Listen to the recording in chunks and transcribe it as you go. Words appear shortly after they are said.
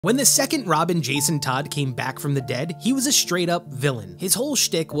When the second Robin Jason Todd came back from the dead, he was a straight up villain. His whole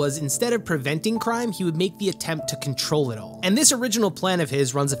shtick was instead of preventing crime, he would make the attempt to control it all. And this original plan of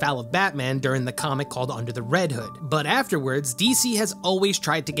his runs afoul of Batman during the comic called Under the Red Hood. But afterwards, DC has always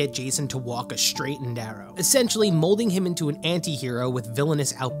tried to get Jason to walk a straight and narrow, essentially molding him into an anti-hero with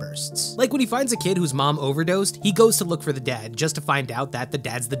villainous outbursts. Like when he finds a kid whose mom overdosed, he goes to look for the dad just to find out that the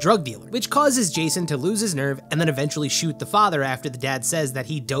dad's the drug dealer, which causes Jason to lose his nerve and then eventually shoot the father after the dad says that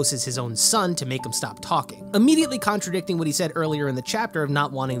he doses his own son to make him stop talking, immediately contradicting what he said earlier in the chapter of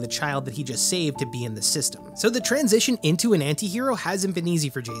not wanting the child that he just saved to be in the system. So the transition into an anti-hero hasn't been easy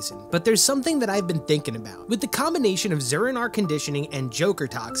for Jason, but there's something that I've been thinking about. With the combination of Zurinar conditioning and Joker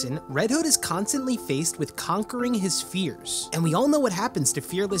toxin, Red Hood is constantly faced with conquering his fears, and we all know what happens to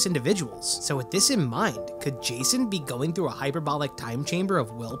fearless individuals. So with this in mind, could Jason be going through a hyperbolic time chamber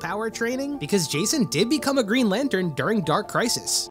of willpower training? Because Jason did become a Green Lantern during Dark Crisis.